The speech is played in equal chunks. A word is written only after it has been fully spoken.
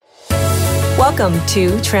Welcome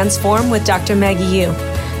to Transform with Dr. Maggie Yu,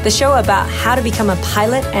 the show about how to become a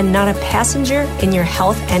pilot and not a passenger in your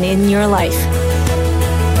health and in your life.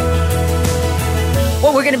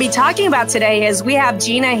 What we're going to be talking about today is we have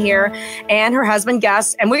Gina here and her husband,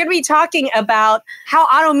 Gus, and we're going to be talking about how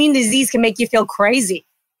autoimmune disease can make you feel crazy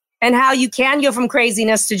and how you can go from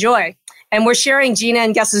craziness to joy. And we're sharing Gina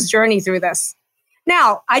and Gus's journey through this.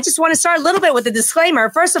 Now, I just want to start a little bit with a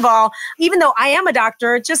disclaimer. First of all, even though I am a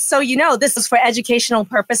doctor, just so you know, this is for educational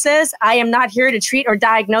purposes. I am not here to treat or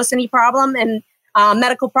diagnose any problem and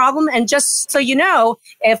medical problem. And just so you know,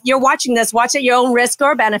 if you're watching this, watch at your own risk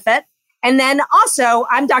or benefit. And then also,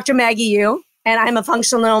 I'm Dr. Maggie Yu, and I'm a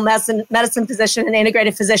functional medicine physician and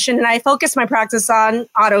integrative physician. And I focus my practice on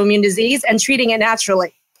autoimmune disease and treating it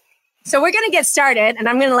naturally. So we're going to get started, and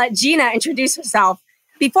I'm going to let Gina introduce herself.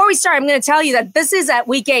 Before we start, I'm going to tell you that this is at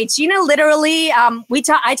week 8. Gina literally,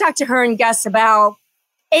 I talked to her and Gus about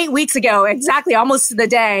 8 weeks ago, exactly, almost to the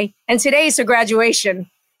day. And today is her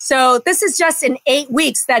graduation. So this is just in 8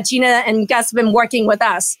 weeks that Gina and Gus have been working with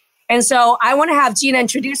us. And so I want to have Gina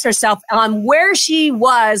introduce herself on where she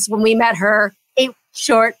was when we met her 8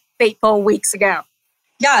 short, fateful weeks ago.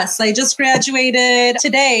 Yes, I just graduated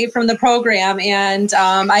today from the program. And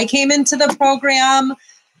I came into the program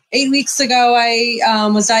 8 weeks ago. I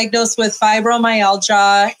was diagnosed with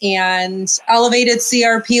fibromyalgia and elevated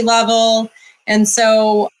CRP level. And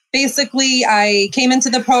so basically I came into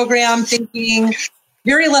the program thinking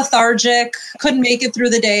very lethargic, couldn't make it through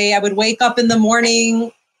the day. I would wake up in the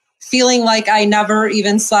morning feeling like I never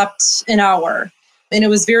even slept an hour. And it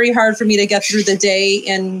was very hard for me to get through the day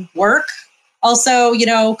and work. Also,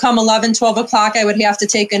 come 11, 12 o'clock, I would have to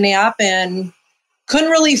take a nap and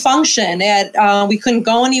couldn't really function. We couldn't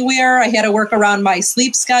go anywhere. I had to work around my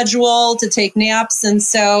sleep schedule to take naps. And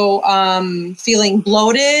so feeling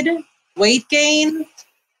bloated, weight gain,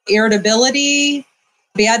 irritability,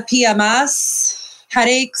 bad PMS,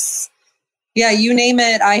 headaches. Yeah, you name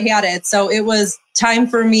it, I had it. So it was time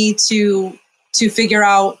for me to figure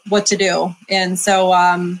out what to do. And so,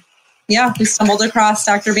 we stumbled across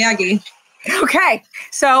Dr. Maggie. Okay,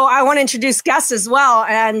 so I want to introduce Gus as well.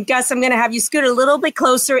 And Gus, I'm going to have you scoot a little bit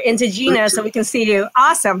closer into Gina so we can see you.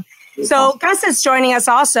 Awesome. So Gus is joining us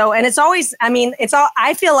also. And it's always,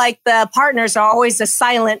 I feel like the partners are always a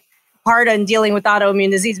silent part in dealing with autoimmune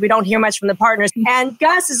disease. We don't hear much from the partners. And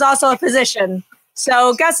Gus is also a physician.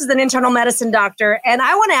 So Gus is an internal medicine doctor. And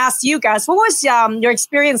I want to ask you, Gus, what was your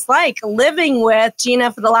experience like living with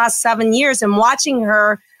Gina for the last 7 years and watching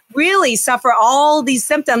her really suffer all these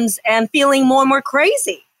symptoms and feeling more and more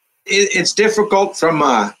crazy? It's difficult from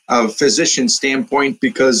a physician standpoint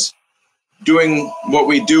because doing what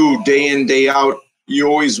we do day in, day out, you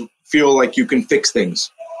always feel like you can fix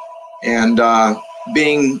things. And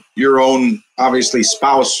being your own, obviously,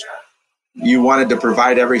 spouse, you wanted to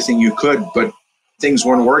provide everything you could, but things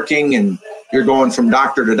weren't working, and you're going from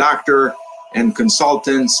doctor to doctor and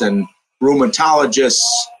consultants and rheumatologists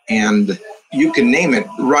and you can name it,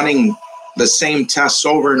 running the same tests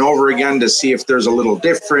over and over again to see if there's a little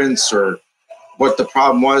difference or what the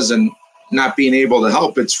problem was and not being able to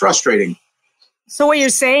help. It's frustrating. So what you're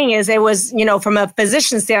saying is it was, from a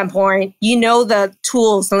physician standpoint, the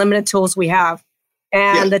tools, the limited tools we have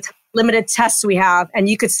and the limited tests we have, and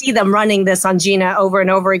you could see them running this on Gina over and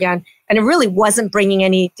over again. And it really wasn't bringing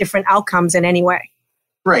any different outcomes in any way.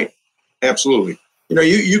 Right. Absolutely.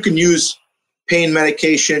 You can use pain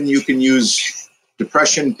medication, you can use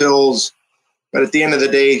depression pills, but at the end of the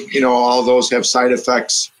day, all those have side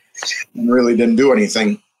effects and really didn't do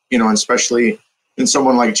anything, and especially in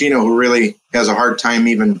someone like Gina who really has a hard time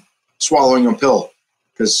even swallowing a pill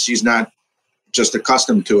because she's not just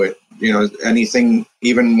accustomed to it. Anything,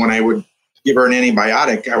 even when I would give her an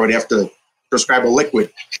antibiotic, I would have to prescribe a liquid.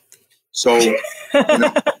 So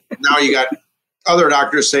now you got other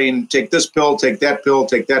doctors saying, take this pill, take that pill,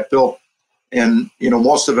 take that pill. And,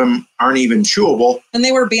 most of them aren't even chewable. And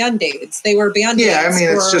they were Band-Aids. Yeah,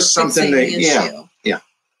 it's just something that, yeah.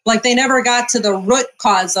 Like they never got to the root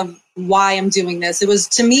cause of why I'm doing this. It was,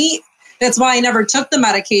 to me, that's why I never took the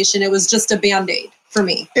medication. It was just a Band-Aid for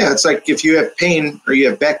me. Yeah, it's like if you have pain or you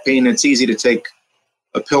have back pain, it's easy to take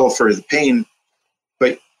a pill for the pain,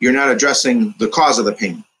 but you're not addressing the cause of the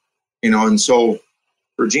pain, And so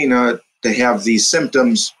for Gina to have these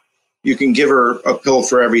symptoms, you can give her a pill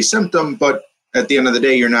for every symptom, but at the end of the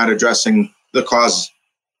day, you're not addressing the cause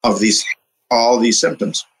of all these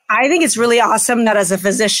symptoms. I think it's really awesome that as a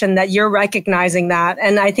physician that you're recognizing that.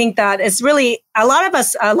 And I think that it's really, a lot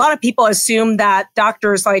of people assume that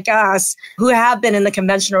doctors like us who have been in the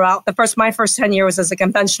conventional route, my first 10 years was as a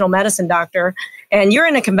conventional medicine doctor, and you're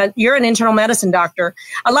an internal medicine doctor.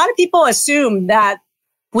 A lot of people assume that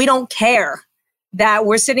we don't care, that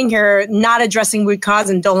we're sitting here not addressing root cause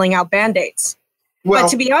and doling out Band-Aids. Well, but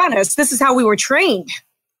to be honest, this is how we were trained.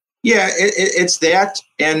 Yeah, it's that.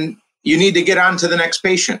 And you need to get on to the next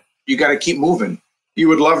patient. You got to keep moving. You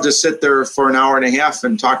would love to sit there for an hour and a half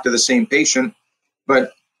and talk to the same patient,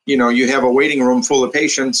 but you have a waiting room full of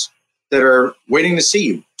patients that are waiting to see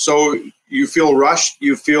you. So you feel rushed.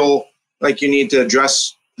 You feel like you need to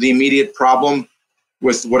address the immediate problem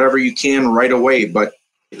with whatever you can right away. But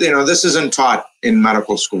this isn't taught in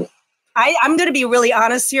medical school. I'm going to be really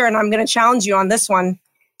honest here, and I'm going to challenge you on this one.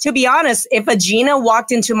 To be honest, if a Gina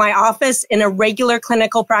walked into my office in a regular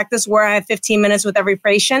clinical practice where I have 15 minutes with every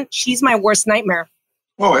patient, she's my worst nightmare.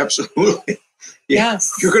 Oh, absolutely. Yeah.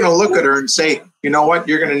 Yes. You're going to look at her and say, you know what,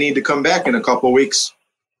 you're going to need to come back in a couple of weeks.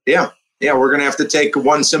 Yeah, we're going to have to take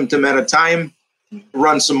one symptom at a time,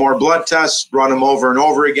 run some more blood tests, run them over and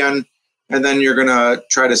over again, and then you're going to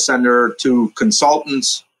try to send her to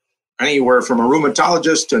consultants, anywhere from a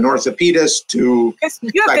rheumatologist to an orthopedist to a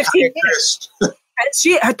psychiatrist.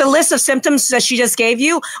 The list of symptoms that she just gave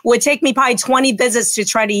you would take me probably 20 visits to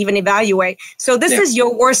try to even evaluate. So this is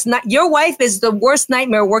your worst. Your wife is the worst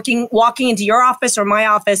nightmare walking into your office or my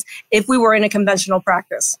office if we were in a conventional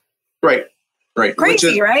practice. Right.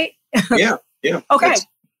 Crazy, right? Yeah. Okay.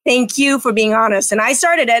 Thank you for being honest. And I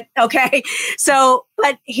started it. Okay. So,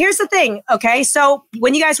 but here's the thing. Okay. So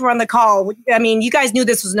when you guys were on the call, I mean, you guys knew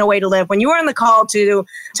this was no way to live. When you were on the call to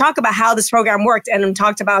talk about how this program worked and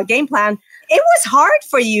talked about a game plan, it was hard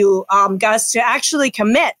for you, Gus, to actually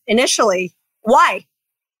commit initially. Why?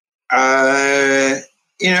 We're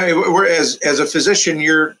as a physician,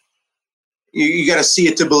 you got to see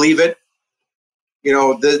it to believe it.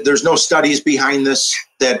 There's no studies behind this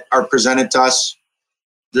that are presented to us.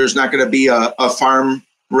 There's not going to be a farm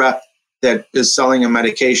rep that is selling a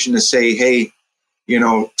medication to say, hey,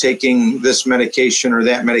 taking this medication or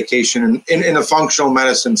that medication. And in a functional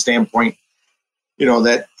medicine standpoint,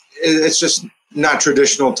 that it's just not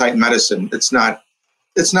traditional type medicine. It's not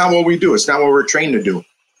what we do. It's not what we're trained to do.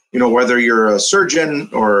 Whether you're a surgeon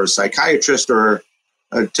or a psychiatrist or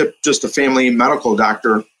just a family medical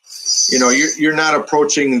doctor, you're not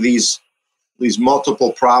approaching these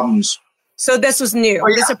multiple problems. So this was new.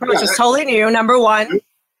 This approach was totally new, number one.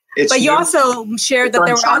 But you also shared that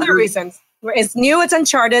there were other reasons. It's new, it's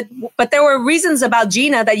uncharted, but there were reasons about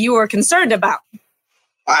Gina that you were concerned about.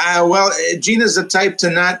 Well, Gina's the type to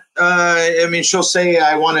not, she'll say,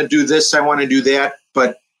 I want to do this, I want to do that.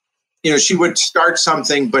 But, she would start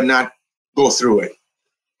something, but not go through it,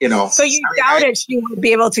 So you doubted she would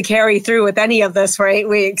be able to carry through with any of this for 8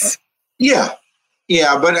 weeks.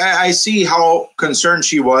 Yeah, but I see how concerned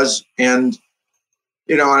she was. And,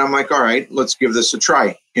 and I'm like, all right, let's give this a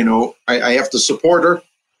try. I have to support her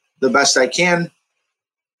the best I can.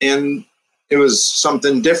 And it was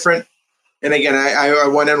something different. And again, I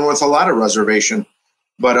went in with a lot of reservation,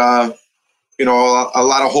 but, a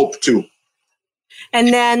lot of hope too.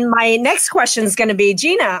 And then my next question is going to be,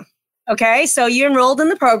 Gina, okay, so you enrolled in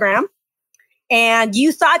the program and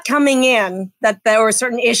you thought coming in that there were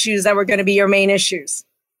certain issues that were going to be your main issues.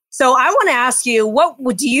 So I want to ask you, what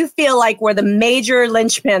do you feel like were the major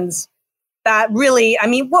linchpins that really,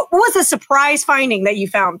 what was the surprise finding that you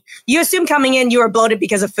found? You assumed coming in you were bloated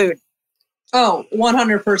because of food. Oh,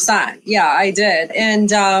 100%. Yeah, I did.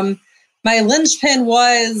 And my linchpin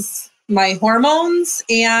was my hormones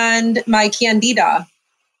and my candida.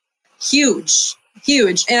 Huge.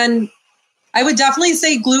 And I would definitely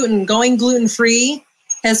say going gluten-free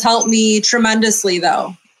has helped me tremendously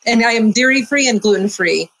though. And I am dairy-free and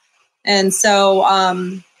gluten-free. And so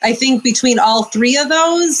I think between all three of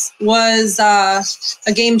those was a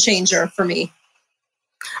game changer for me.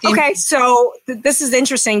 Okay, so this is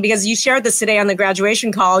interesting because you shared this today on the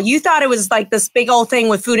graduation call. You thought it was like this big old thing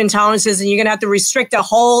with food intolerances and you're going to have to restrict a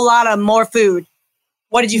whole lot of more food.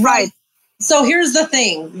 What did you find? So here's the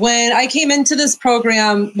thing. When I came into this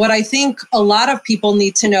program, what I think a lot of people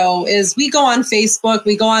need to know is we go on Facebook,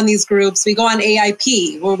 we go on these groups, we go on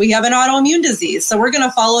AIP where we have an autoimmune disease. So we're going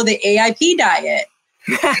to follow the AIP diet.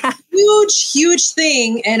 Huge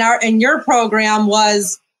thing in your program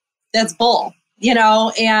was that's bull.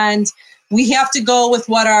 And we have to go with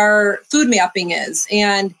what our food mapping is.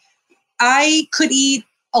 And I could eat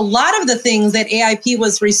a lot of the things that AIP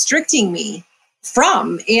was restricting me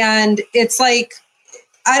from. And it's like,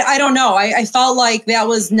 I don't know. I felt like that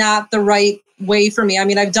was not the right way for me. I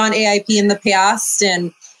mean, I've done AIP in the past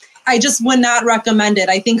and I just would not recommend it.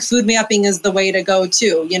 I think food mapping is the way to go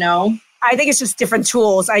too, you know? I think it's just different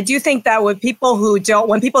tools. I do think that when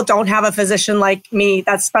people don't have a physician like me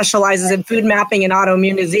that specializes in food mapping and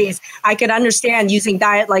autoimmune disease, I could understand using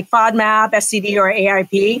diet like FODMAP, SCD, or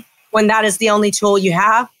AIP when that is the only tool you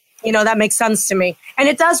have. You know, that makes sense to me. And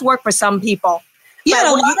it does work for some people. Yeah,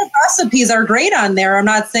 a lot of recipes are great on there. I'm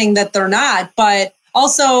not saying that they're not, but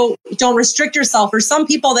also don't restrict yourself. For some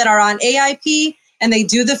people that are on AIP and they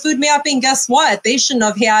do the food mapping, guess what? They shouldn't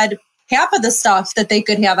have had half of the stuff that they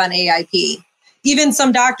could have on AIP. Even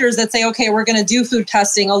some doctors that say, okay, we're going to do food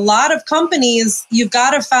testing. A lot of companies, you've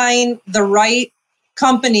got to find the right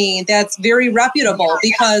company that's very reputable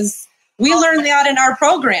because we learned that in our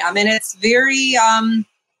program and it's very,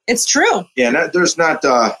 it's true. Yeah, there's not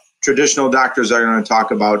traditional doctors that are going to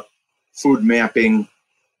talk about food mapping,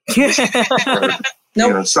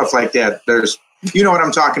 or, stuff like that. You know what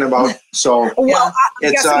I'm talking about. So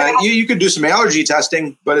it's you could do some allergy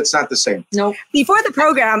testing, but it's not the same. No. Before the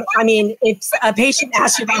program, I mean, if a patient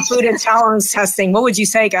asked you about food intolerance testing, what would you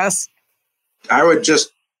say, Gus? I would just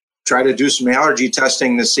try to do some allergy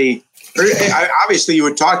testing to see. Obviously, you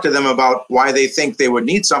would talk to them about why they think they would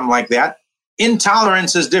need something like that.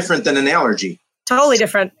 Intolerance is different than an allergy. Totally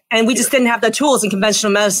different. And we just didn't have the tools in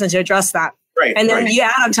conventional medicine to address that. Right. And then you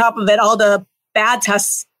add on top of it all the bad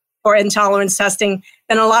tests for intolerance testing,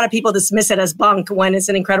 then a lot of people dismiss it as bunk when it's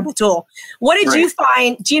an incredible tool. What did you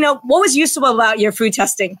find, Gina, what was useful about your food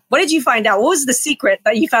testing? What did you find out? What was the secret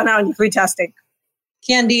that you found out in your food testing?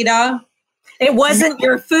 Candida. It wasn't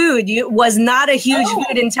your food. It was not a huge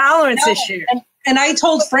food intolerance issue. And I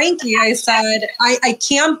told Frankie, I said, I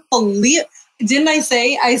can't believe, didn't I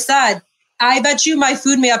say? I said, I bet you my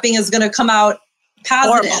food mapping is going to come out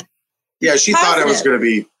positive. Horrible. Yeah, she thought it was going to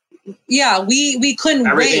be. Yeah, we couldn't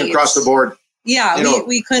everything wait. Across the board. Yeah,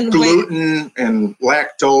 we couldn't gluten wait. And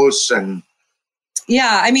lactose and.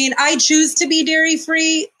 Yeah, I mean, I choose to be dairy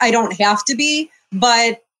free. I don't have to be,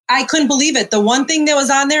 but I couldn't believe it. The one thing that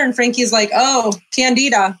was on there, and Frankie's like, oh,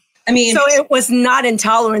 Candida. I mean, so it was not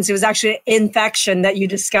intolerance. It was actually infection that you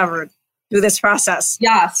discovered through this process.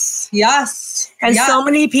 Yes. And so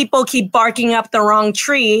many people keep barking up the wrong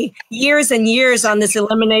tree years and years on this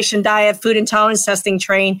elimination diet, food intolerance testing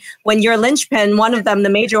train, when your linchpin, one of them, the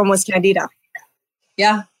major one, was Candida.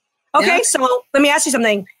 Yeah. Okay, so let me ask you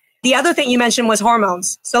something. The other thing you mentioned was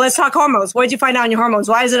hormones. So let's talk hormones. What did you find out on your hormones?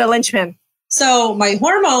 Why is it a linchpin? So my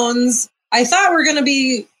hormones, I thought were going to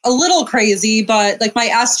be a little crazy, but like my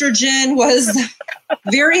estrogen was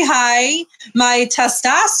very high. My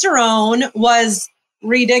testosterone was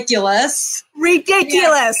ridiculous.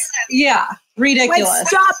 Ridiculous. Yeah, ridiculous. Like,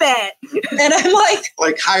 stop it. And I'm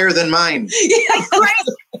like higher than mine. Yeah,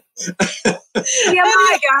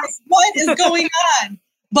 my guys. What is going on?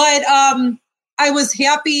 But I was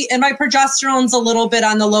happy, and my progesterone's a little bit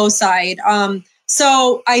on the low side.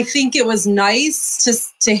 So I think it was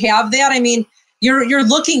nice to have that. I mean, you're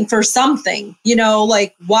looking for something, you know,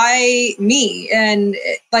 like, why me? And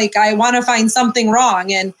like, I want to find something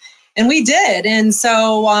wrong. And we did. And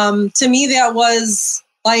so to me, that was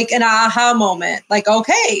like an aha moment. Like,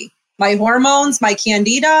 okay, my hormones, my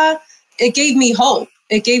Candida, it gave me hope.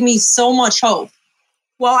 It gave me so much hope.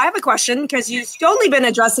 Well, I have a question because you've only been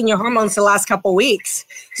addressing your hormones the last couple of weeks.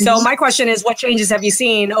 So my question is, what changes have you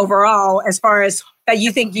seen overall as far as that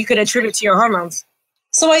you think you could attribute to your hormones?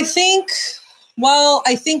 So I think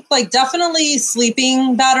like definitely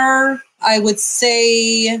sleeping better. I would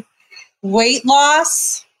say weight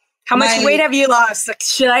loss. How much weight have you lost?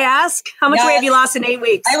 Should I ask? How much weight have you lost in 8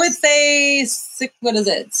 weeks? I would say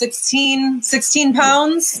 16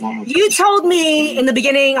 pounds. You told me in the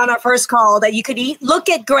beginning on our first call that you could look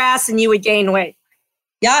at grass and you would gain weight.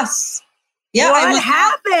 Yes. Yeah. What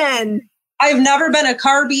happened? I've never been a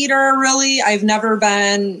carb eater, really. I've never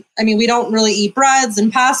been, I mean, we don't really eat breads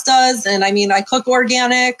and pastas. And I mean, I cook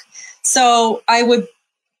organic. So I would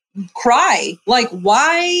cry, like,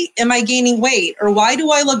 why am I gaining weight? Or why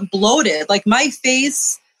do I look bloated? Like, my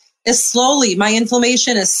face is my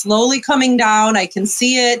inflammation is slowly coming down. I can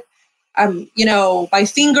see it. My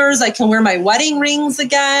fingers, I can wear my wedding rings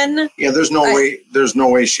again. Yeah, there's no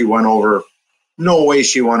way she went over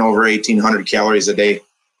 1,800 calories a day.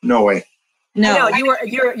 No way. No. I know,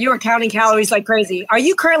 you were counting calories like crazy. Are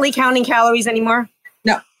you currently counting calories anymore?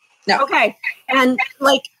 No. Okay. And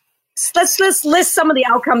like, let's list some of the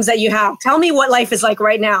outcomes that you have. Tell me what life is like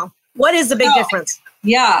right now. What is the big difference?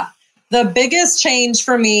 Yeah. The biggest change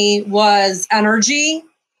for me was energy.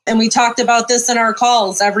 And we talked about this in our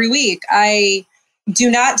calls every week. I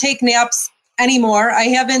do not take naps anymore. I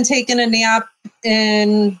haven't taken a nap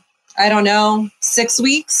in I don't know, 6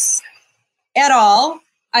 weeks at all.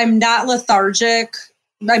 I'm not lethargic.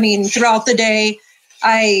 I mean, throughout the day,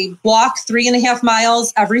 I walk 3.5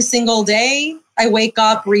 miles every single day. I wake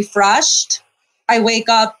up refreshed. I wake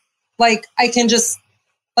up like I can just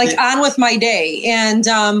on with my day. And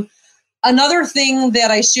another thing that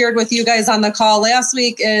I shared with you guys on the call last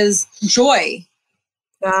week is joy.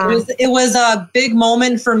 It was a big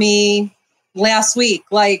moment for me last week.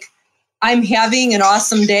 Like, I'm having an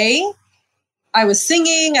awesome day. I was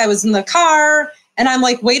singing, I was in the car, and I'm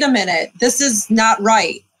like, wait a minute, this is not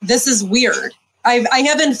right. This is weird. I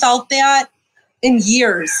haven't felt that in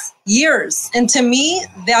years. And to me,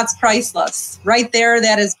 that's priceless. Right there,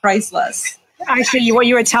 that is priceless. Actually, what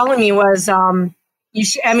you were telling me was,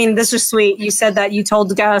 this was sweet. You said that you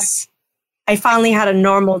told Gus, I finally had a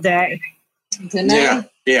normal day. Didn't I?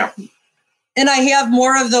 Yeah. And I have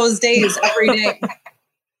more of those days every day.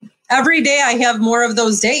 Every day I have more of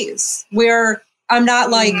those days where I'm not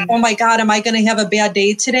like, oh my God, am I going to have a bad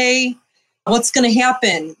day today? What's going to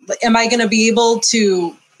happen? Am I going to be able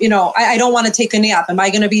to, I don't want to take a nap. Am I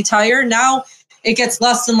going to be tired? Now it gets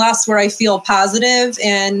less and less where I feel positive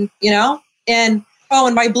and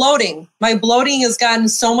my bloating. My bloating has gotten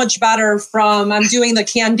so much better I'm doing the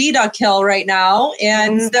Candida kill right now.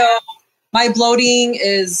 And so my bloating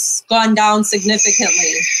is gone down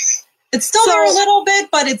significantly. It's still there a little bit,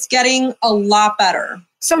 but it's getting a lot better.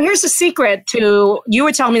 So here's the secret you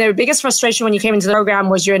were telling me that your biggest frustration when you came into the program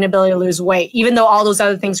was your inability to lose weight, even though all those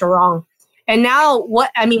other things were wrong. And now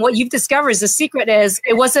what you've discovered is the secret is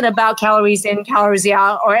it wasn't about calories in, calories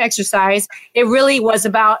out, or exercise. It really was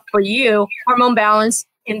about, for you, hormone balance,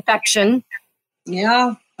 infection.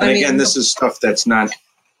 Yeah. Again, this is stuff that's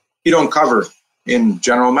you don't cover in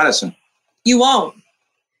general medicine. You won't.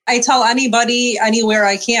 I tell anybody, anywhere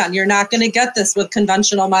I can, you're not going to get this with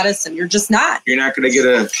conventional medicine. You're just not. You're not going to get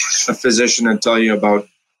a physician to tell you about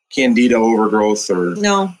candida overgrowth or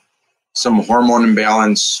some hormone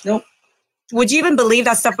imbalance. Nope. Would you even believe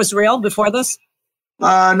that stuff was real before this?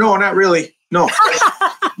 No, not really. No.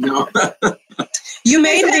 No. You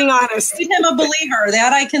made being honest. Made him a believer.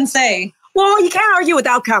 That I can say. Well, you can't argue with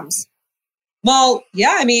outcomes. Well,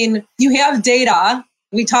 yeah. You have data.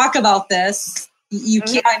 We talk about this. You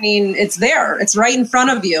can't, it's there. It's right in front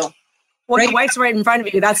of you. Well, the white's right in front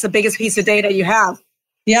of you. That's the biggest piece of data you have.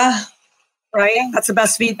 Yeah. Right? That's the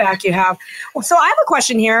best feedback you have. So I have a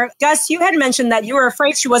question here. Gus, you had mentioned that you were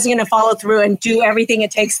afraid she wasn't going to follow through and do everything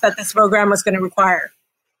it takes that this program was going to require.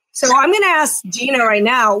 So I'm going to ask Gina right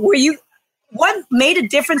now, what made a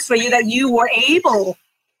difference for you that you were able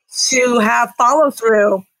to have follow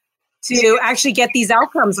through to actually get these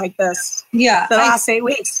outcomes like this? Yeah. The last 8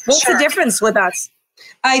 weeks. What's the difference with us?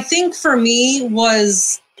 I think for me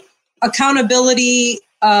was accountability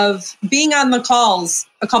of being on the calls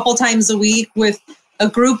a couple times a week with a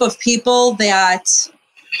group of people that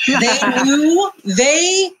they knew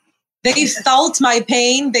they felt my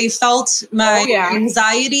pain. They felt my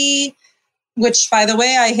anxiety, which, by the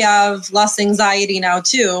way, I have less anxiety now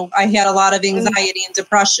too. I had a lot of anxiety and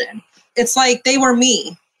depression. It's like they were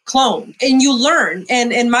me. Clone, and you learn.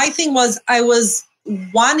 And my thing was I was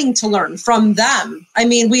wanting to learn from them.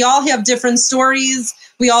 We all have different stories.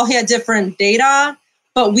 We all had different data,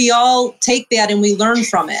 but we all take that and we learn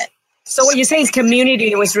from it. So what you're saying is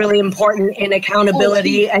community was really important in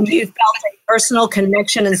accountability, and you felt a personal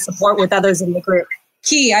connection and support with others in the group.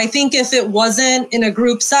 Key. I think if it wasn't in a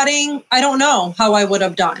group setting, I don't know how I would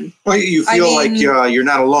have done. Well, you feel like you're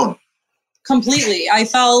not alone. Completely. I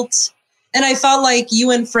felt like you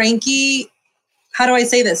and Frankie, how do I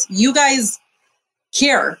say this? You guys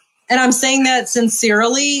care. And I'm saying that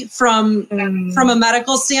sincerely from a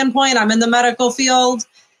medical standpoint. I'm in the medical field.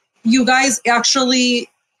 You guys actually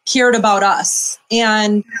cared about us.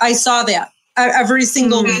 And I saw that every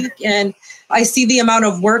single week. And I see the amount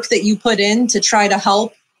of work that you put in to try to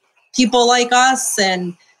help people like us.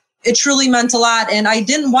 And it truly meant a lot. And I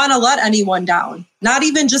didn't want to let anyone down, not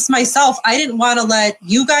even just myself. I didn't want to let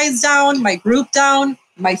you guys down, my group down,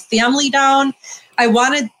 my family down. I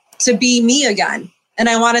wanted to be me again. And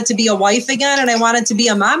I wanted to be a wife again. And I wanted to be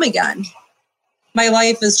a mom again. My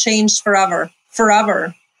life has changed forever.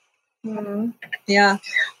 Yeah.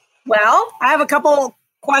 Well, I have a couple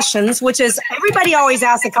questions, which is everybody always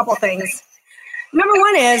asks a couple things. Number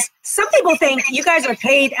one is some people think you guys are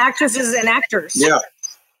paid actresses and actors. Yeah.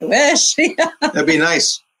 I wish. That'd be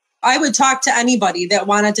nice. I would talk to anybody that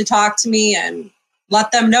wanted to talk to me and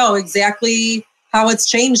let them know exactly how it's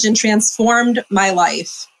changed and transformed my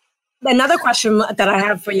life. Another question that I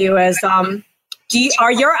have for you is,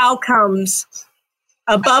 are your outcomes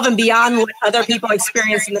above and beyond what other people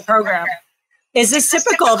experience in the program? Is this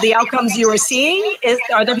typical of the outcomes you were seeing?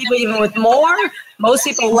 Are there people even with more, most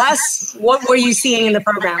people less? What were you seeing in the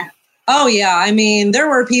program? Oh, yeah. I mean, there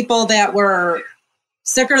were people that were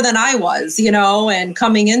sicker than I was, and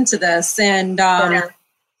coming into this. And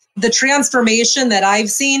the transformation that I've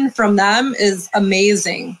seen from them is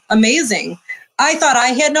amazing. Amazing. I thought I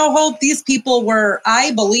had no hope. These people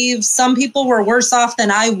I believe some people were worse off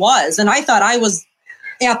than I was. And I thought I was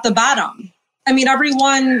at the bottom. I mean,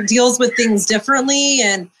 everyone deals with things differently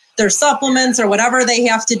and their supplements or whatever they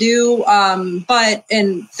have to do. And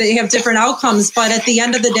they have different outcomes. But at the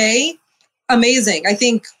end of the day, amazing. I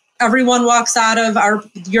think everyone walks out of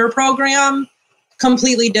your program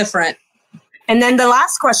completely different. And then the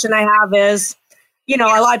last question I have is, a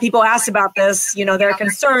lot of people ask about this. They're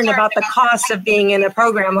concerned about the cost of being in a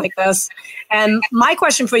program like this. And my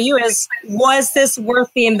question for you is, was this worth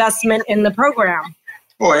the investment in the program?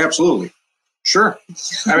 Oh, absolutely. Sure.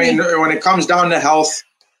 I mean, when it comes down to health,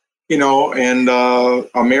 and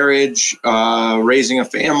a marriage, raising a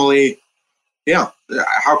family,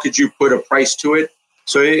 how could you put a price to it?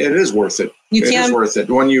 So it is worth it. It is worth it.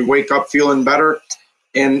 When you wake up feeling better,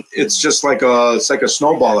 and it's just like a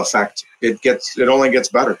snowball effect. It only gets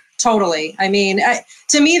better. Totally. I mean,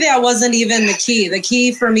 to me, that wasn't even the key. The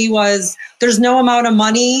key for me was there's no amount of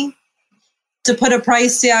money to put a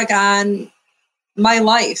price tag on my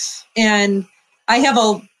life. And I have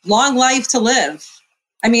a long life to live.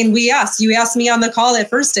 I mean, you asked me on the call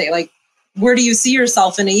that first day, like, where do you see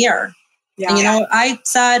yourself in a year? Yeah. And, I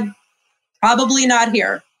said, probably not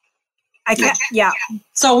here. I can't. Yeah.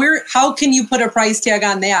 So how can you put a price tag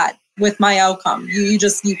on that with my outcome? You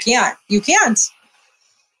can't. You can't.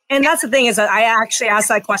 And that's the thing is that I actually ask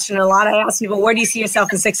that question a lot. I ask people, where do you see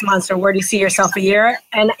yourself in 6 months or where do you see yourself a year?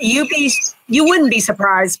 And you wouldn't be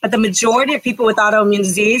surprised, but the majority of people with autoimmune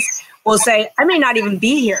disease will say, I may not even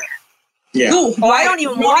be here. Yeah. I don't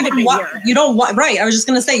even want to be here. You don't want, right. I was just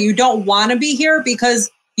going to say, you don't want to be here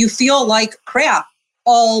because you feel like crap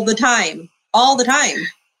all the time.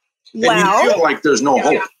 And you feel like there's no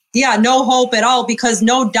hope. Yeah, no hope at all because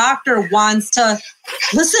no doctor wants to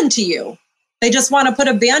listen to you. They just want to put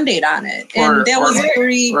a Band-Aid on it. And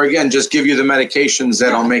or again, just give you the medications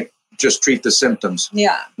that'll just treat the symptoms.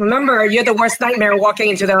 Yeah. Remember, you're the worst nightmare walking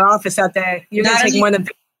into their office that day. You're going to take more than...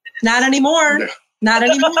 Not anymore. No. Not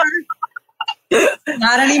anymore.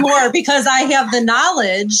 Not anymore because I have the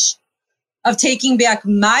knowledge of taking back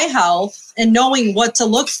my health and knowing what to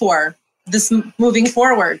look for this moving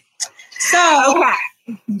forward. So, okay.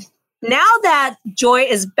 Now that joy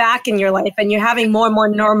is back in your life and you're having more and more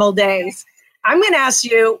normal days, I'm going to ask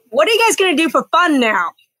you, what are you guys going to do for fun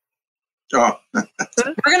now? Oh. We're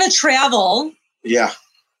going to travel. Yeah.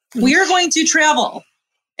 We are going to travel.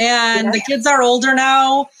 And the kids are older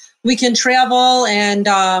now. We can travel and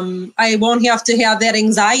I won't have to have that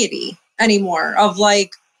anxiety anymore of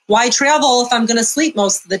like, why travel if I'm going to sleep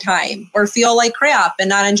most of the time or feel like crap and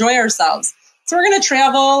not enjoy ourselves? So we're going to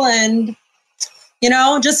travel and,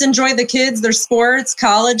 just enjoy the kids, their sports,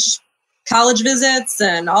 college visits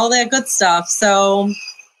and all that good stuff. So,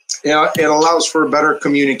 it allows for better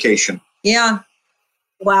communication. Yeah.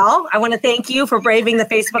 Well, I want to thank you for braving the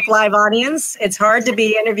Facebook Live audience. It's hard to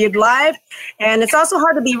be interviewed live. And it's also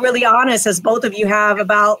hard to be really honest, as both of you have,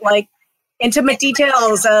 about like intimate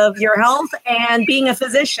details of your health and being a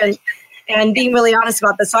physician and being really honest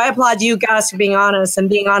about this. So I applaud you guys for being honest and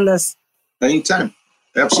being on this. Anytime.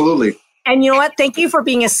 Absolutely. And you know what? Thank you for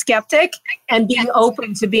being a skeptic and being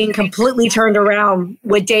open to being completely turned around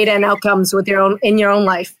with data and outcomes in your own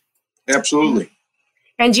life. Absolutely.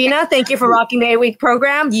 And Gina, thank you for rocking the 8-week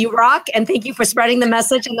program. You rock. And thank you for spreading the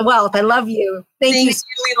message and the wealth. I love you. Thank you.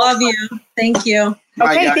 We love you. Thank you.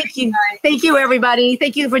 Okay, thank you. Thank you, everybody.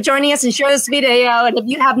 Thank you for joining us and share this video. And if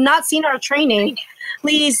you have not seen our training,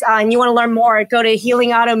 please, and you want to learn more, go to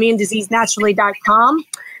healingautoimmunediseasenaturally.com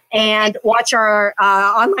and watch our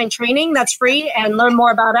online training. That's free, and learn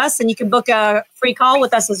more about us. And you can book a free call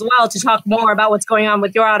with us as well to talk more about what's going on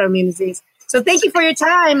with your autoimmune disease. So thank you for your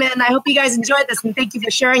time, and I hope you guys enjoyed this, and thank you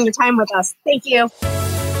for sharing your time with us. Thank you.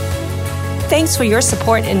 Thanks for your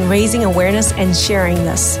support in raising awareness and sharing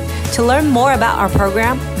this. To learn more about our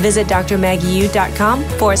program, visit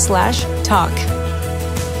drmaggieu.com/talk.